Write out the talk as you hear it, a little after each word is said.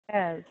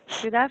Yes.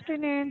 Good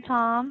afternoon,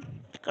 Tom.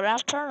 Good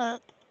afternoon.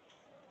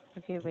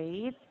 Okay,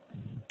 wait.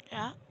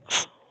 Yeah.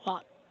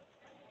 What?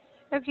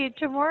 Okay,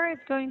 tomorrow is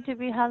going to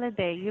be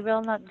holiday. You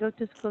will not go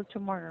to school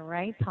tomorrow,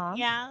 right,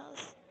 Tom?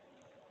 Yes.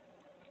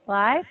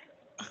 Why?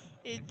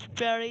 It's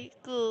very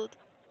good.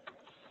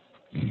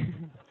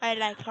 I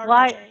like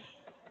Why? holiday.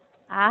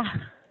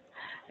 Ah,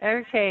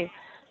 okay.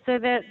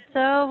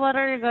 So what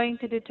are you going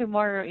to do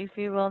tomorrow if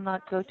you will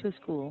not go to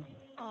school?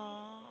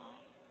 Uh,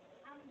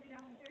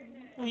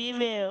 we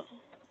will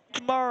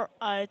tomorrow.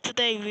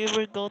 Today we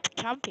will go to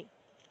camping.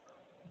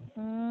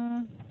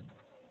 Mm,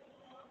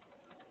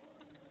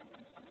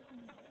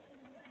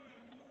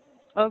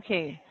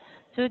 okay.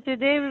 So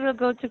today we will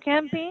go to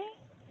camping.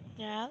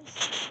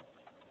 Yes.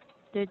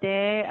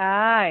 Today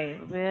I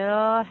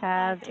will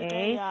have Today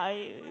a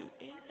I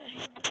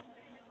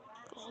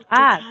go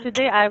to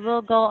today camping. I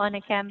will go on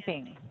a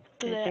camping.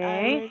 Today I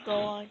Today, will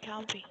go on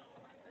camping.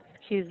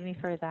 excuse me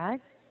for that.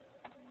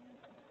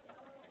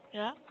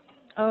 Yeah.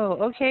 Oh,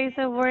 okay.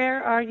 So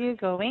where are you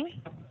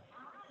going?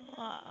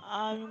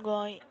 I'm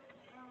going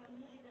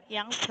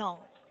Yangpyeong.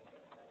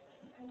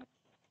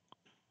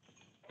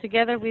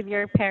 Together with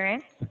your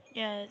parents?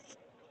 Yes.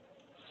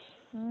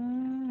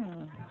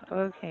 Mm,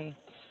 okay.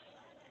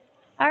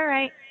 All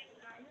right.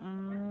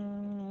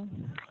 Mm,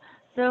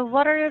 so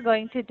what are you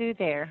going to do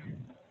there,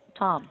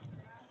 Tom?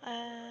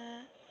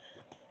 Uh,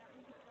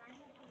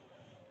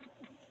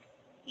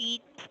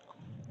 eat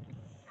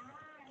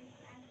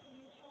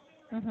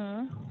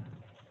Mm-hmm.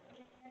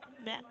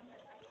 ma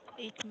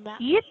eat ma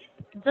Eat?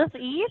 Just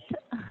eat?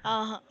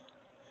 uh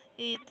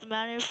eat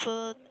many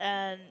food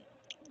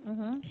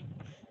Mm-hmm.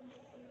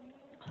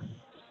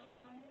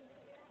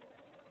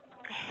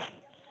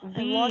 and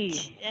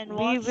We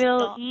we watch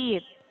will the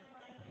eat.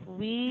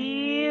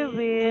 We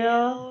we will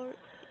will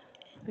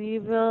we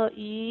will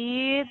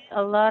eat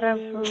a lot we of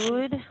will see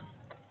food.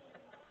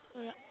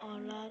 a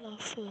lot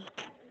of food.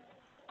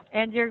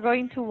 And you're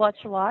going to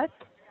watch what?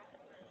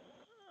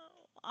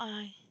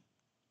 I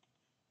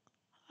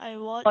I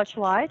Watch watch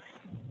what?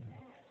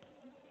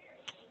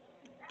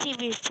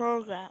 TV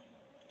program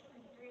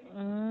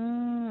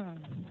Mm.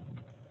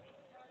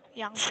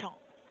 Yangpyeong.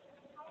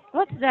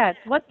 What's that?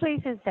 What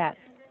place is that?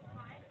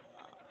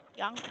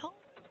 Yangpyeong.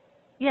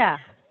 Yeah.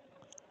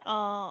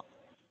 Uh,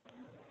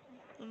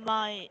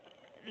 my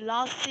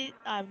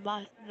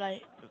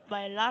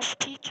my last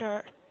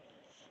teacher.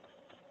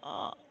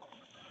 Uh,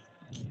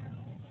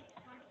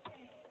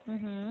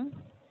 Mhm.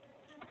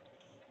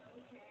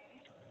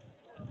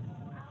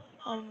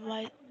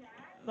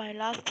 my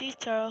last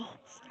teacher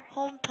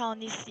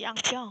hometown is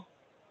Yangpyeong.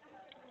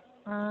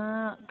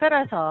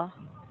 그래서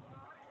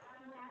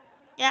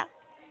Yeah.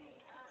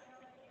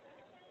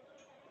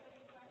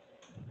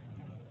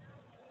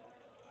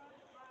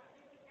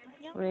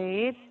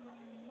 wait.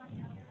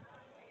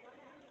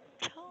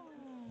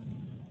 Yangpyeong.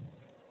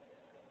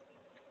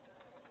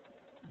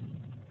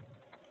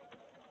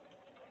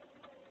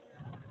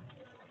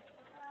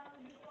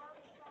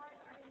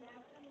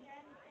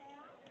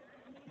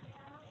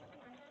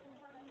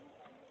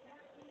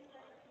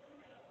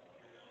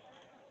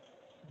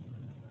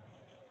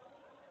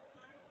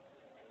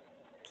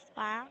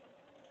 Wow.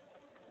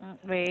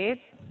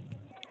 Wait.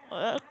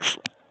 Works.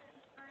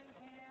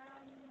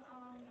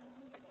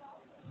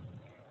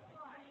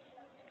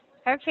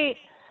 Okay.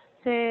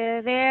 So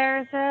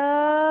there's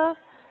a.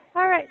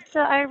 All right. So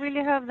I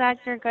really hope that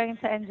you're going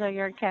to enjoy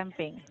your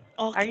camping.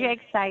 Are you Okay.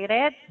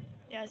 excited?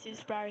 Yes,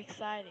 it's very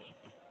exciting.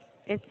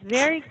 It's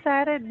very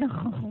excited.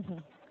 No.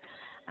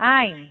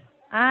 I'm.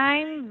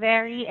 I'm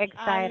very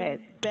excited.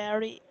 I'm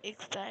very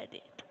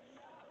excited.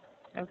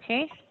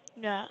 Okay.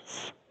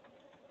 Yes.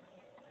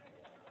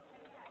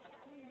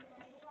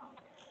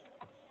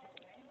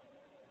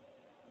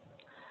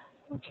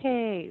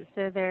 Okay.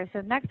 So there's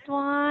the next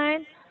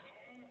one.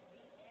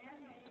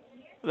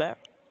 Well.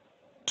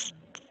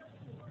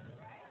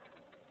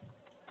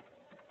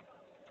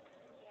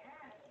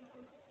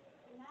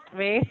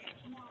 Wait.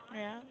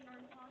 Yeah.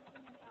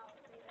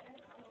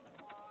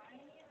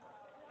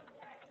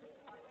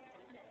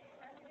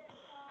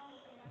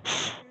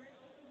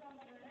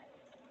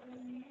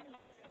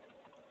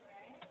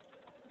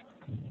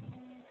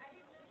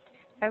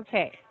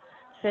 Okay.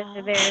 So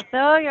Yes. there.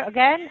 So you're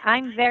again.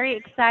 I'm very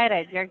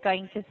excited. You're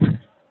going to.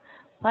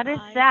 What is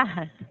I.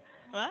 that?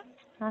 What?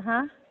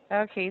 Uh-huh.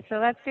 Okay, so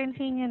let's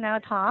continue now,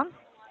 Tom.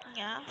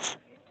 Yes.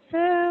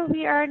 So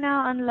we are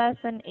now on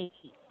lesson 8.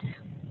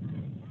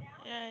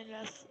 Yeah,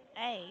 that's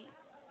A.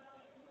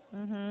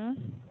 Mm-hmm.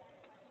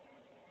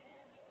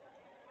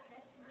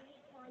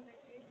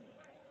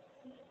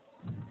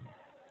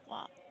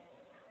 What?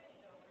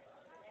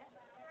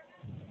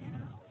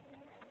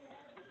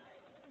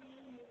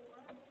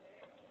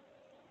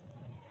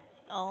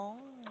 Oh.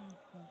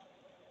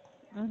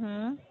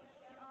 Mm-hmm.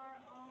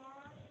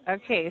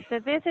 Okay, so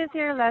this is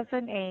your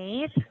lesson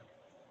 8.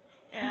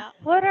 Yeah.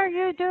 What are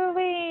you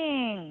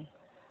doing?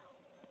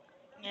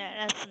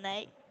 Yeah, that's an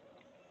A.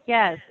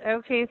 Yes,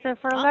 okay, so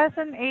for Huh?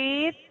 lesson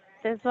 8,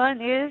 this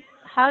one is,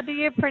 how do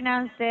you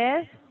pronounce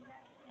this?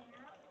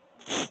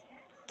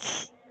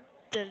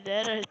 the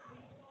letter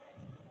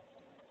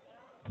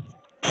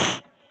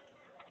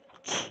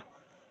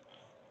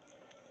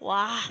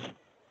wow.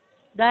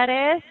 That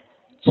is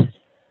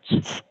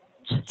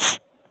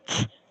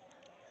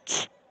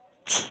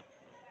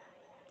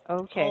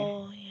okay.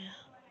 Oh yeah.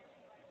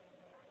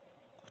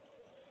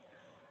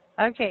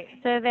 Okay,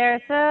 so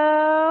there.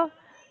 So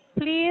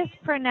please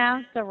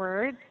pronounce the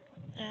words.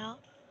 Yeah.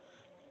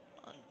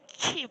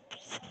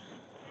 Chips.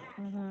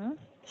 Mm-hmm.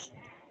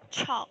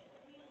 Chop.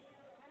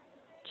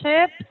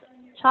 Chips,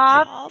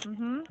 chop. Chop.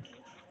 Mm-hmm.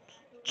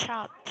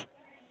 Chop.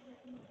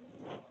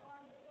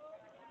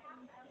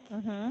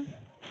 Mm-hmm.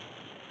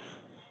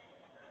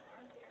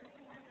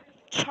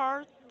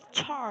 Char.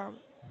 Charm.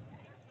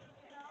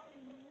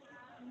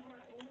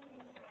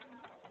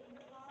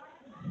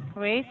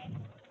 Wait.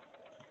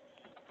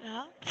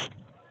 Yeah.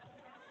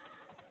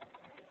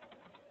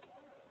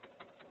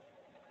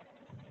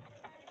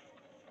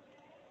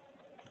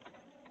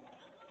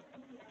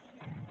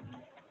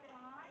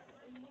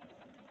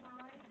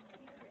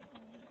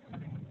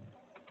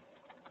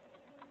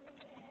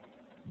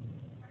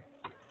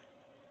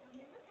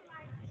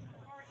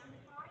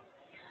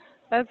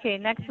 Okay,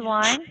 next Yeah.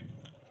 one.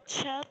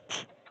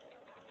 Chat.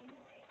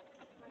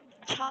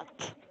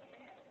 Chat.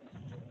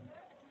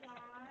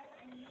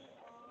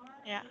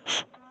 Yeah.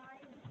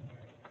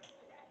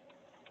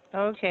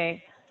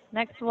 Okay.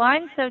 Next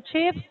one. So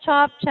chips,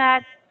 chop,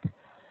 chat,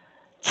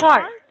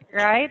 chart, Chart.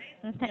 right?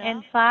 Yeah.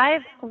 And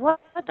five. What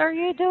are you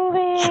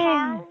doing?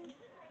 Charm.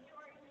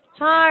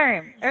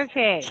 Charm.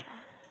 Okay.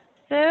 Charm.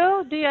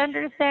 So do you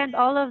understand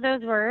all of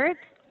those words?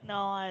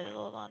 No, I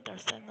don't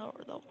understand all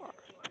the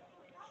word.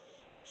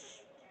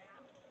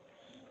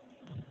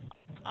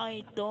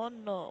 I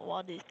don't know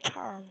what is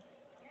charm.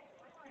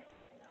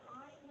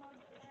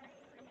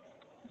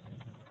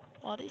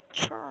 What is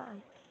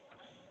charm?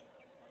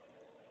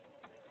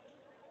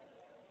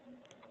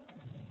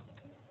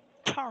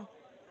 Charm.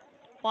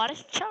 What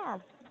is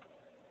charm?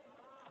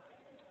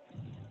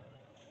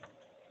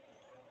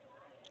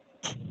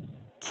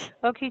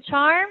 Okay,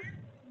 charm.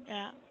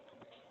 Yeah.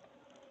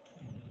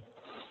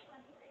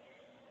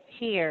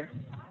 Here.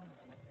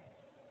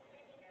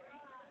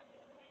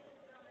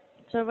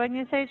 So when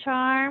you say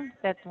charm,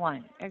 that's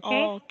one.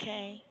 Okay?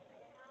 Okay.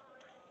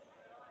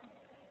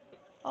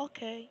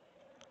 Okay.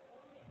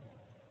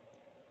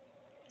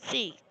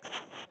 Six.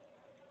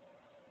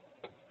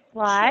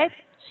 Chair. What?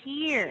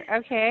 Cheer.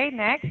 Okay,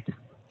 next.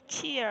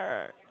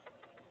 Chair.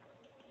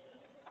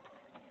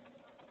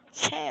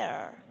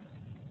 Chair.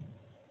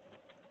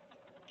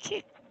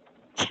 Chick.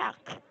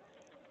 Chuck.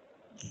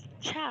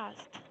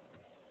 Chest.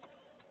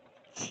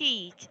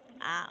 Cheese.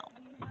 Ow.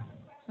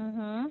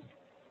 Mm-hmm.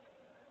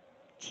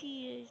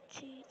 Cheese.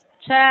 Cheese.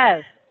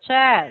 Chest.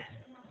 Chest.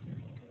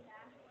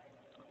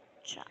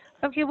 Chuck.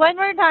 Okay, one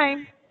more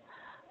time.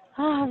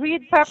 Ah,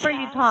 read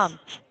properly, Chest. Tom.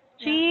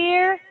 Yeah.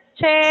 Cheer,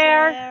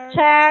 chair, Chair.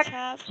 check,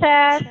 Chest.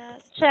 chest,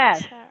 Chest.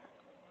 chest. Chair.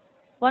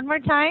 One more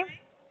time.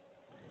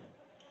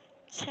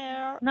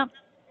 Chair. Num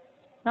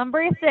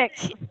number six.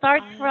 Che-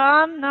 Start uh,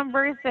 from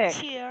number six.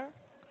 chair.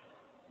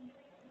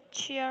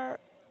 Chair.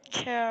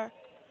 Chair.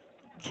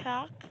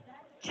 Chuck.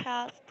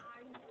 Chest.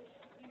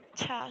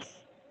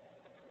 Chest.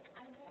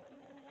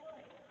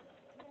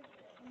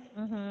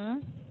 Mm-hmm.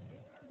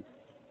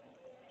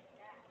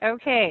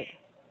 Okay.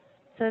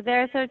 So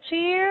there's a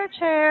cheer,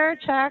 chair,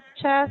 check,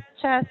 chest,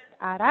 chest.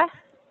 Ara.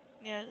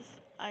 Yes,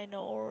 I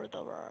know all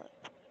the word.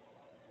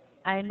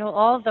 I know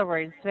all the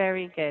words.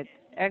 Very good.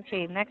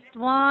 Okay, next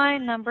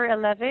one, number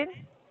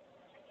 11.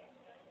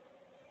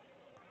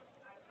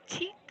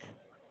 Cheek.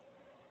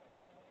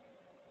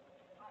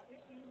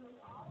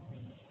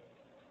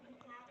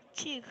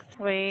 Cheek.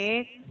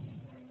 Wait.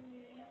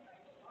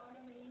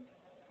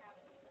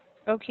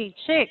 Okay,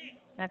 chick.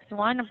 Next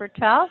one, number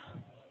 12.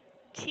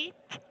 Cheap.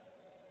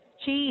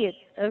 Cheat.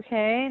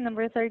 Okay,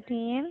 number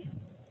 13.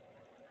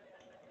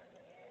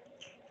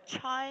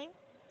 Chime.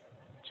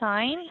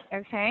 Chine.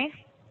 Okay.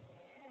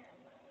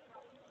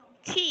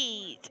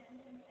 Cheese.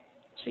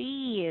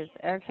 Cheese.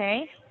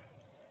 Okay.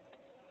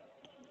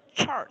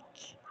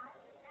 Church.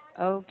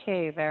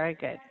 Okay, very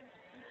good.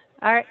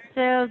 All right,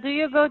 so do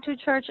you go to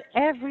church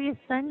every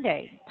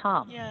Sunday,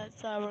 Tom?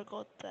 Yes, I will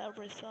go to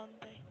every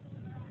Sunday.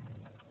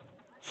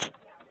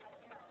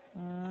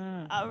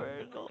 Mm. I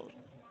will go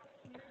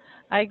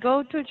I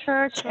go to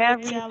church church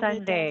every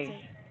every Sunday.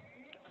 Sunday.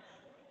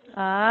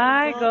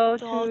 I I go go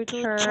to, to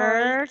to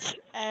church. church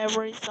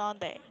every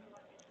Sunday.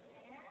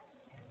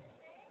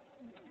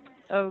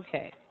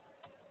 Okay.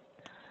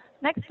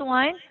 Next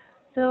one.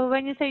 So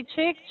when you say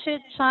chick,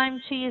 chit, chime,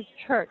 cheese,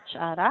 church,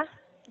 알아?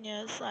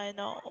 Yes, I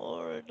know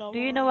all the Do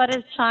you know what word.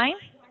 is chime?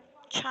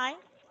 Chime?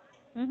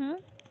 Mm-hmm.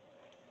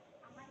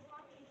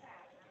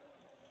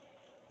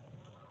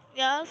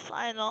 Yes,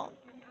 I know.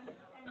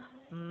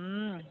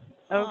 Mm.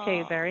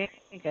 Okay, Uh, very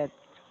good.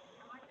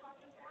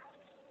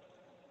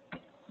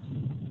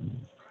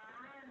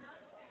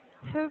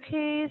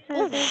 Okay,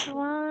 so this oof.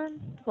 one.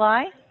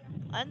 Why?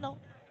 I know.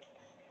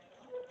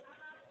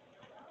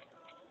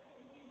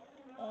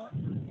 Uh,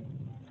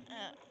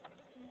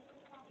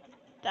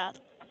 that.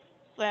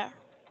 Where?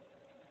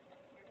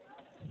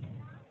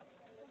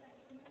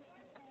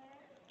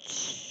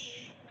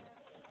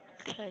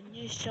 Can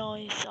you show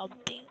me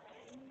something?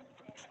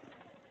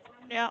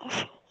 Yeah.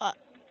 What?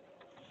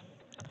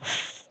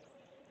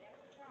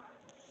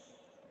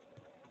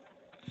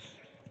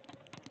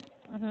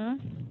 Mhm.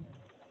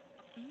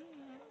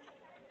 Mm,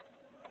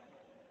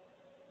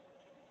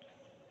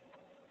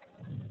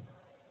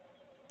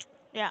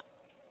 yeah.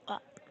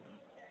 What?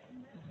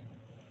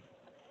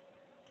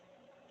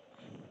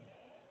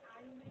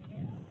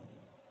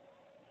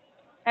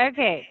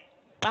 Okay.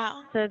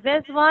 Wow. So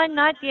this one,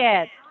 not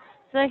yet.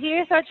 So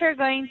here's what you're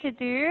going to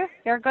do.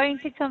 You're going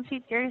to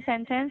complete your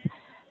sentence.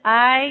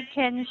 I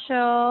can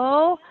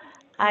show.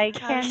 I I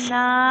can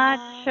show cannot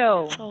not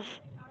show. show.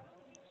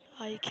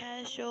 I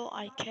can show.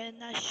 I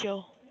cannot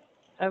show.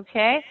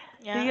 Okay?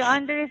 Do you Yes.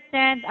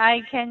 understand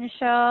I can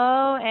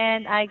show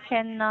and I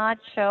cannot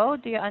show?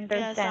 Do you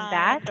Yes, understand I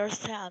that?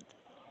 understand.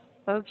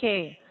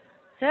 Okay.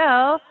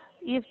 So,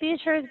 if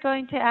teacher is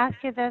going to ask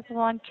you this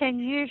one, can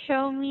you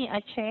show me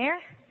a chair?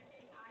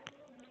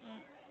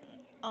 Mm,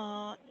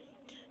 Uh,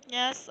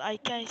 yes, I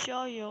can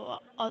show you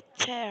a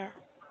chair.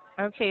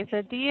 Okay,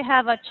 so do you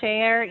have a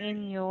chair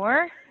in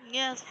your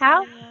Yes, I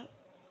house? have.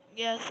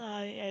 Yes,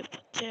 I have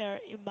a chair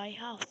in my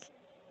house.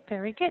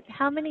 Very good.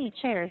 How many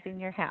chairs in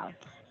your house?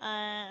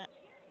 Uh,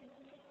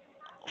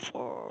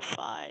 4,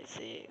 5,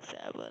 6,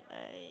 7,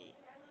 8,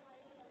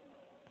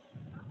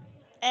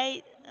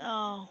 8.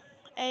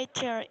 8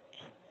 chair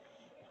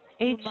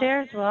Eight in my.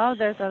 chairs? Wow,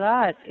 there's a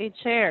lot. Eight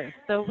chairs.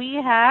 So we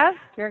have,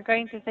 you're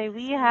going to say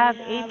we So we have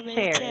eight have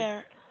a chairs.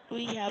 chair.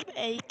 We have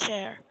a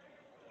chair.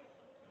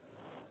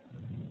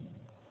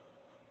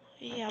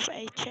 We have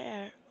a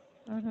chair.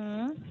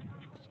 Mm-hmm.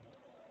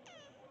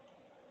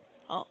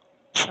 Oh,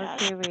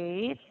 Okay, chest.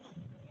 wait.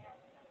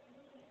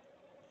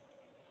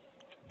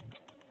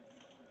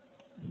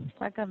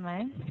 Second.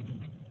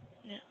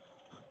 Yeah.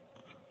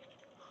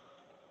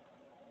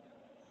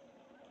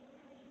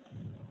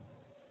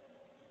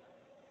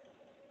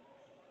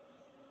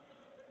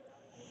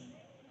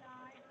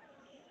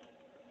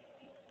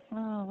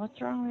 Oh,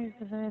 what's wrong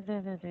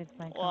with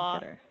my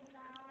What? computer?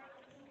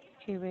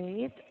 Okay,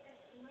 wait.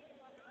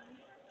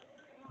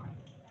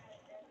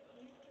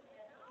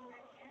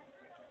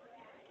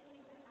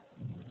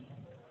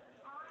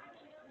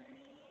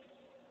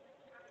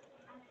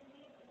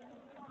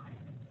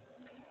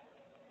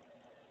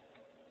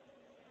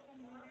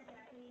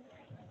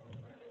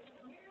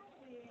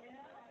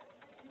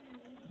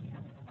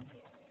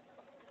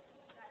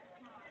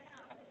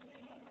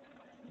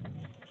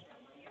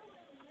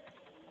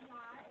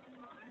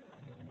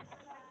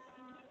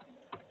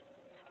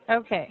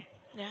 Okay.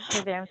 Yeah.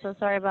 Okay, there. I'm so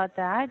sorry about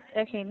that.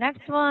 Okay,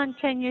 next one.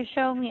 Can you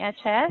show me a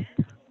chest?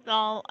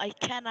 No, I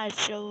cannot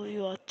show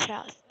you a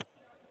chest.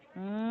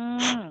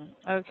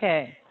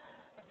 Okay.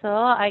 So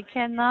I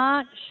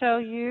cannot show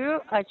you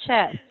a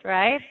chest,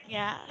 right?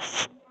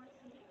 Yes.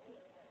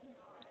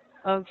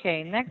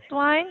 Okay, next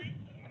one.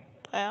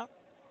 Where?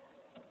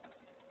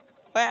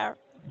 Where?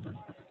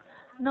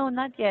 No,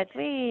 not yet.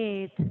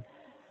 Wait.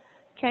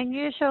 Can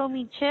you show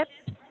me chips?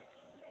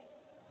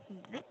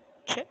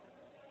 Chip.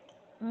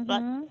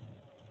 What? Mm-hmm.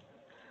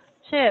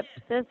 Chips,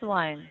 this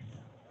one.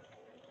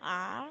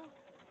 Ah.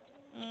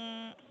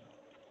 Mm,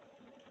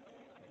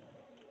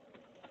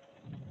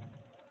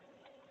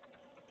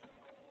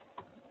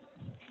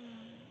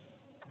 mm.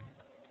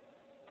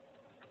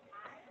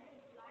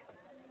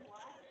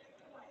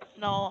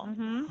 No,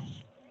 Mm-hmm.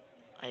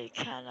 I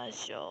cannot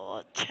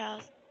show a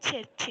chest.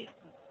 Chip.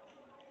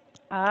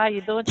 Ah,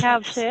 you don't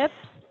have Chips. chips?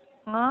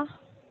 Huh?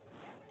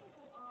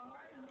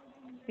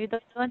 You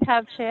don't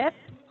have chips?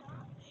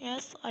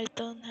 Yes, I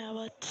don't have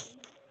a ch-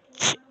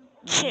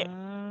 chip.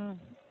 Mm,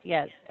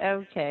 yes,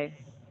 okay.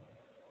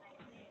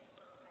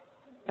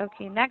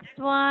 Okay, next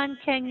one.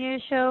 Can you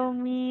show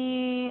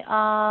me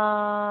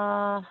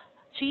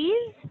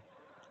cheese?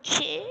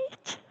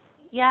 Cheese?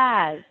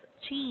 Yes,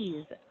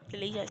 cheese.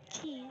 Delicious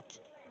cheese.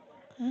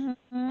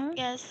 Mm-hmm.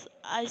 Yes,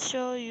 I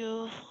show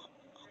you.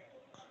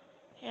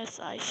 Yes,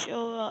 I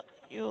show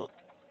you.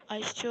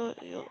 I show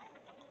you.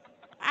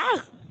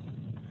 Ah!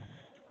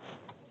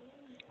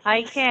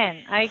 Yes,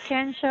 I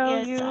can show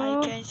yes, I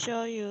you can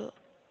show you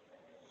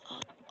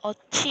a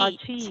a cheese.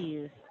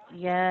 cheese.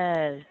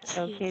 Yes.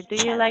 Okay. Cheese Do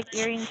you like challenge.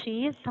 eating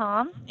cheese,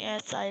 Tom?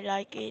 Yes, I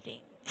like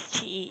eating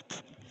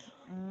cheese.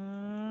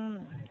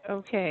 Mm,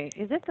 okay.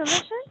 Is it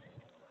delicious?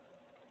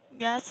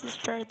 Yes, it's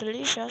very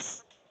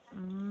delicious.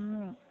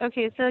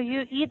 Okay, so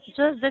you eat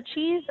just the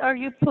cheese or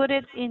you put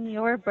it in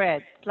your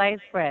bread,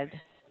 sliced bread?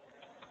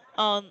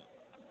 Um,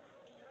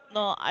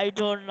 no, I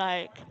don't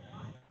like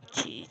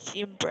cheese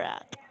in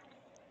bread.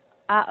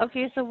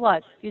 Okay, so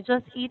what? You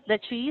just eat the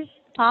cheese,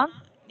 Tom?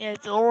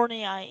 Yes,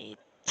 only I eat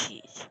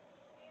cheese.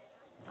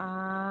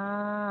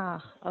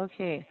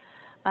 Okay.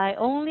 I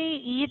only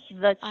eat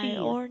the I cheese.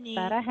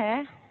 only, Tara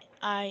hai?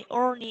 I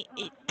only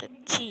eat the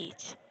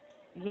cheese.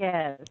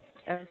 Yes.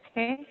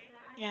 Okay.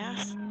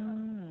 Yes.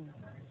 Mm,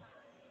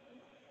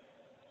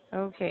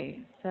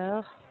 okay.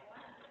 So,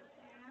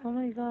 oh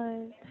my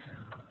God.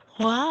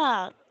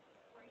 What?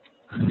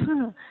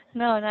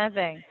 No,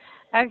 nothing.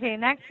 Okay,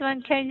 next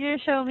one. Can you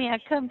show me a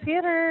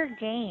computer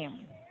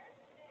game?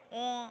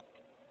 Mm,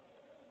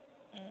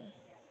 mm.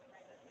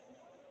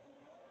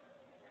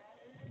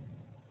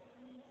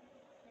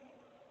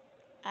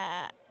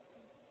 Uh,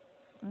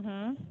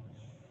 Mhm.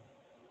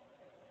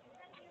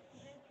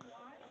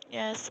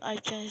 yes, I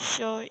can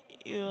show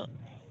you.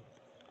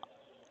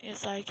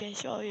 Yes, I can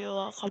show you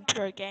a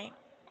computer game.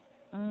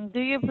 Do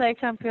you play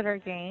computer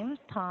games,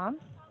 Tom?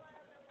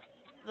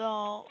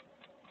 No,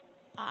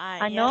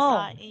 I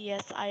know.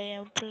 yes, I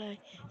am playing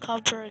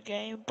computer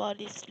game,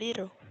 but it's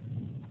little.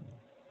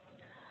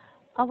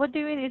 Oh, what do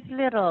you mean it's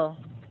little?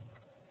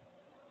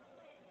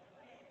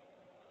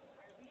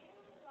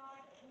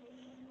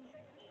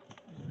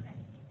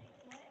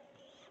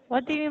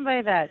 What do you mean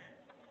by that?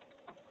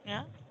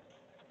 Yeah,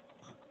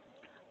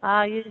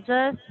 You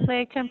just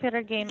play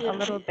computer game a little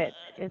little bit. bit.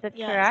 Is it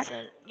Yes, correct?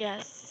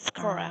 yes, it's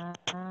correct.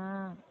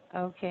 Ah,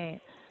 okay.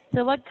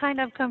 So what kind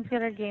of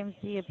computer games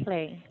do you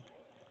play?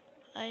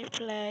 I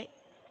play.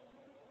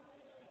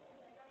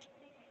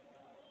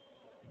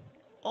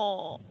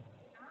 Oh,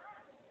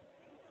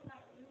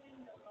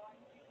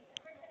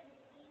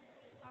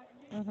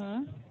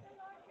 Mhm.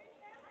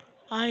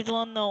 I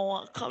don't know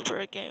what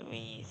computer game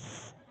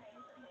is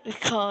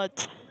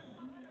because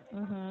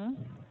Mhm.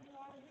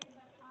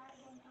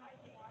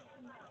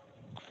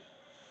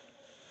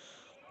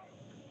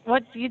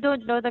 What, you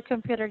don't know the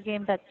computer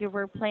game that you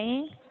were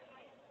playing?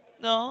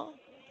 no,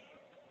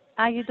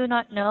 You do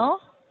not know?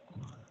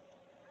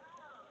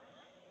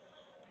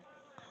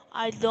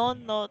 I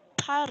don't know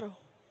title.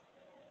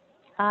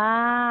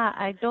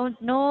 I don't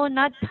know,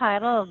 not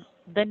title,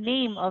 the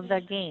name of the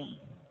game.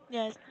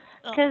 Yes,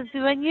 no. Because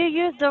when you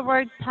use the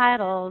word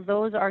title,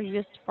 those are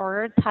used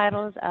for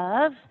titles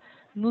of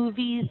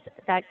movies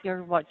that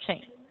you're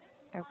watching.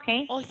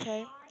 Okay?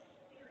 Okay.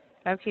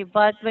 Okay,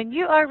 but when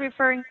you are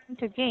referring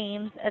to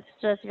games, it's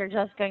just you're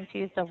just going to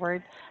use the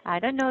word, I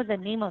don't know the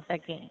name of the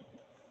game.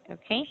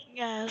 Okay?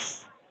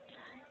 Yes.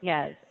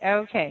 Yes.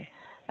 Okay.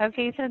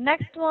 Okay, so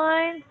next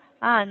one.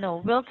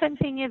 No, we'll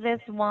continue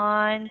this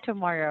one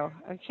tomorrow.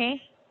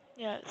 Okay?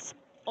 Yes.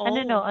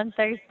 No, Oh. on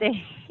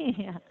Thursday.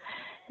 Yeah.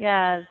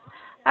 Yes.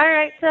 All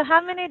right, so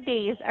how many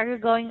days are you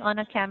going on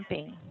a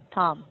camping,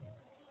 Tom?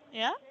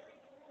 Yeah.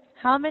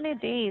 How many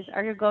days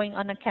are you going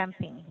on a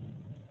camping?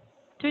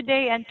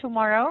 Today and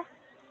tomorrow?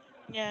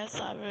 Yes.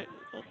 I will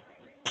go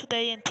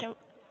today and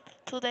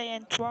today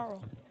and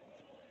tomorrow.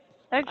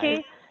 I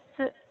Okay.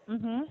 So,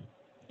 mhm.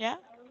 yeah.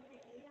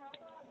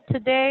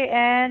 Today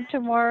and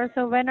tomorrow.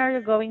 So when are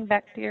you going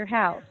back to your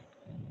house?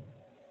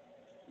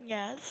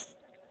 Yes.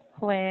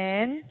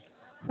 When?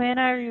 When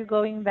are you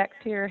going back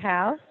to your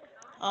house?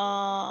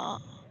 Uh.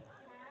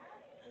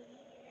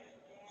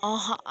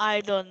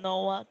 I don't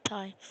know what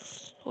time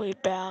we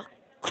back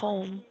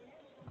home.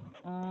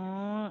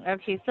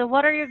 Okay, so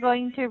what are you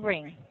going to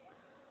bring?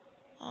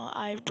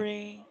 I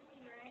bring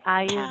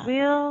I ta-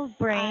 will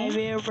I bring.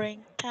 will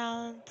bring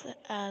tent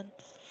and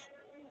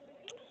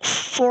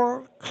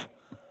fork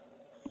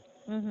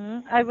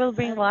I will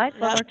bring and what?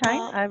 One more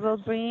time. laptop. I will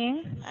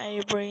bring.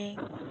 I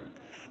bring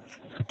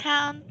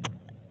tent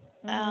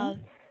Mhm. and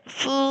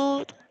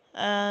food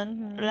and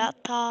Mhm.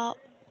 laptop.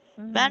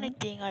 Many Mhm.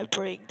 things I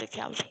bring the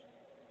camping.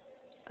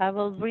 I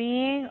will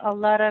bring a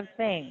lot of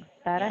things.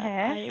 That Yeah,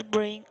 ahead. I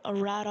bring a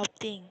lot of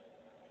things.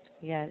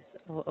 Yes.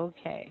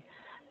 Okay.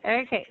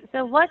 Okay.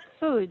 So what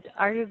food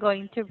are you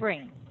going to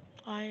bring?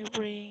 I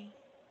bring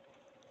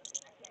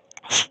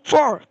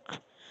fork.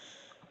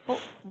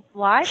 For,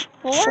 what?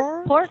 Pork?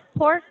 Fork? Pork?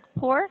 Pork?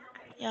 Pork?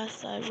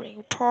 Yes, I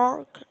bring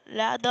pork,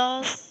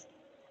 lettuce,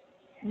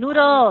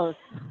 uh, Noodles.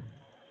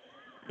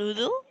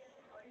 noodle?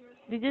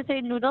 Did you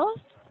say noodles?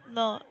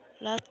 No,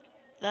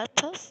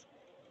 lettuce?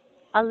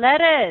 A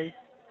lettuce.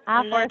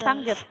 For Lettuce.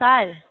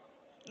 samgyeopsal.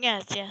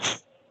 Yes,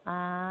 yes.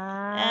 Okay.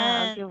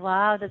 And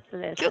Wow, that's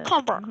delicious.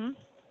 cucumber.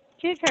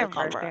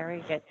 Cucumber. Cucumber.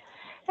 Very good.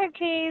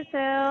 Okay,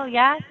 so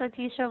yeah, so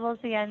Tisha will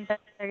see you on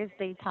Thursday,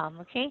 Tom.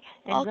 Okay,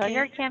 enjoy your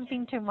Okay, camping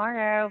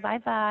tomorrow. Bye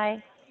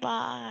bye.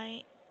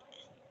 bye.